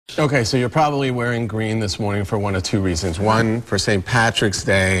Okay, so you're probably wearing green this morning for one of two reasons. One, for St. Patrick's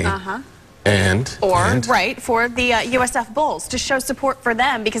Day. Right, for the USF Bulls, to show support for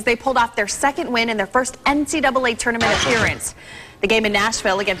them because they pulled off their second win in their first NCAA tournament appearance. The game in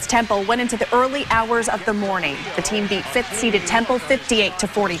Nashville against Temple went into the early hours of the morning. The team beat fifth-seeded Temple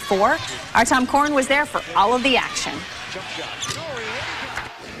 58-44. Our Tom Corrin was there for all of the action.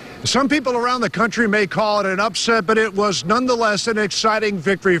 Some people around the country may call it an upset, but it was nonetheless an exciting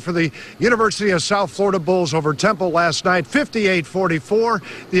victory for the University of South Florida Bulls over Temple last night,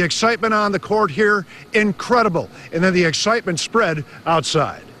 58-44. The excitement on the court here, incredible. And then the excitement spread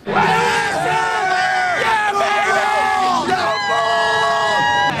outside. And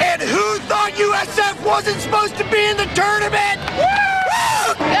who thought USF wasn't supposed to be in the tournament?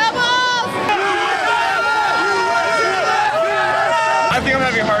 I think I'm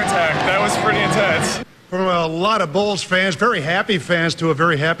having a heart attack. That was pretty intense. From a lot of Bulls fans, very happy fans, to a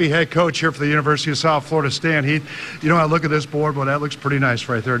very happy head coach here for the University of South Florida, Stan Heath. You know, I look at this board, well, that looks pretty nice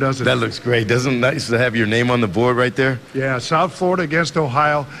right there, doesn't it? That looks great. Doesn't it nice to have your name on the board right there? Yeah, South Florida against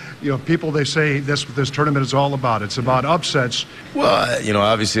Ohio. You know, people, they say this what this tournament is all about. It's about upsets. Well, you know,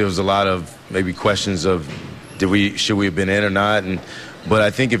 obviously there was a lot of maybe questions of should we have been in or not, but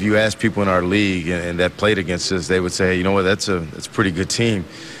I think if you ask people in our league and that played against us, they would say, you know what, that's a pretty good team.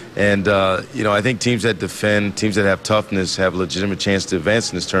 And, you know, I think teams that defend, teams that have toughness have a legitimate chance to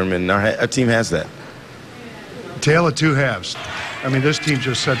advance in this tournament, and our team has that. Tale of two halves. I mean, this team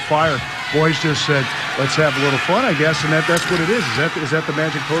just said fire. Boys just said, let's have a little fun, I guess, and that's what it is. Is that the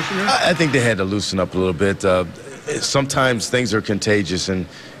magic potion here? I think they had to loosen up a little bit. Sometimes things are contagious, and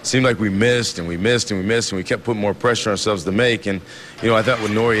it seemed like we missed and we missed and we missed, and we kept putting more pressure on ourselves to make. And, you know, I thought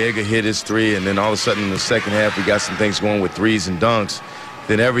when Noriega hit his three, and then all of a sudden in the second half we got some things going with threes and dunks,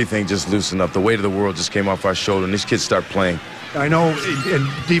 then everything just loosened up. The weight of the world just came off our shoulder, and these kids start playing. I know in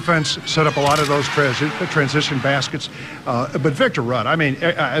defense set up a lot of those transition baskets, but Victor Rudd, I mean,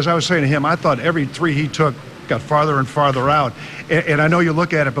 as I was saying to him, I thought every three he took got farther and farther out. And I know you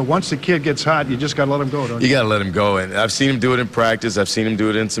look at it, but once the kid gets hot, you just got to let him go, don't you? You got to let him go. And I've seen him do it in practice. I've seen him do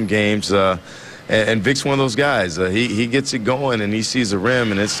it in some games. And Vic's one of those guys. He gets it going, and he sees the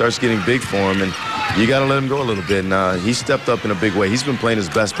rim, and it starts getting big for him. And you got to let him go a little bit. And he stepped up in a big way. He's been playing his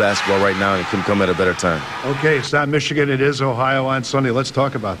best basketball right now, and it couldn't come at a better time. Okay, it's not Michigan. It is Ohio on Sunday. Let's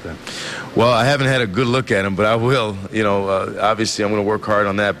talk about that. Well, I haven't had a good look at him, but I will. You know, obviously I'm going to work hard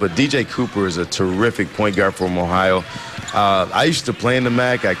on that. But DJ Cooper is a terrific point guard from Ohio. I used to play in the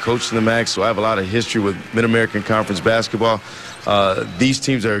MAC. I coached in the MAC, so I have a lot of history with Mid-American Conference basketball. These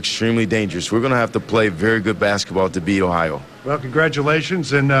teams are extremely dangerous. We're going to have to play very good basketball to beat Ohio. Well,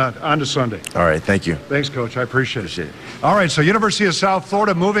 congratulations, and on to Sunday. All right, thank you. Thanks, Coach. I appreciate it. All right, so University of South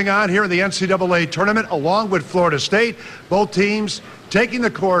Florida moving on here in the NCAA tournament along with Florida State. Both teams taking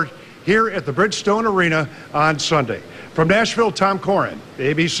the court here at the Bridgestone Arena on Sunday. From Nashville, Tom Corrin,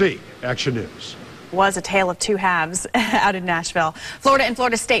 ABC Action News. Was a tale of two halves out in Nashville. Florida and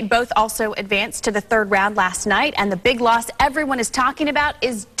Florida State both also advanced to the third round last night, and the big loss everyone is talking about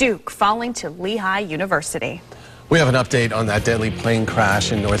is Duke falling to Lehigh University. We have an update on that deadly plane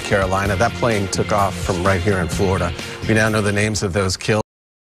crash in North Carolina. That plane took off from right here in Florida. We now know the names of those killed.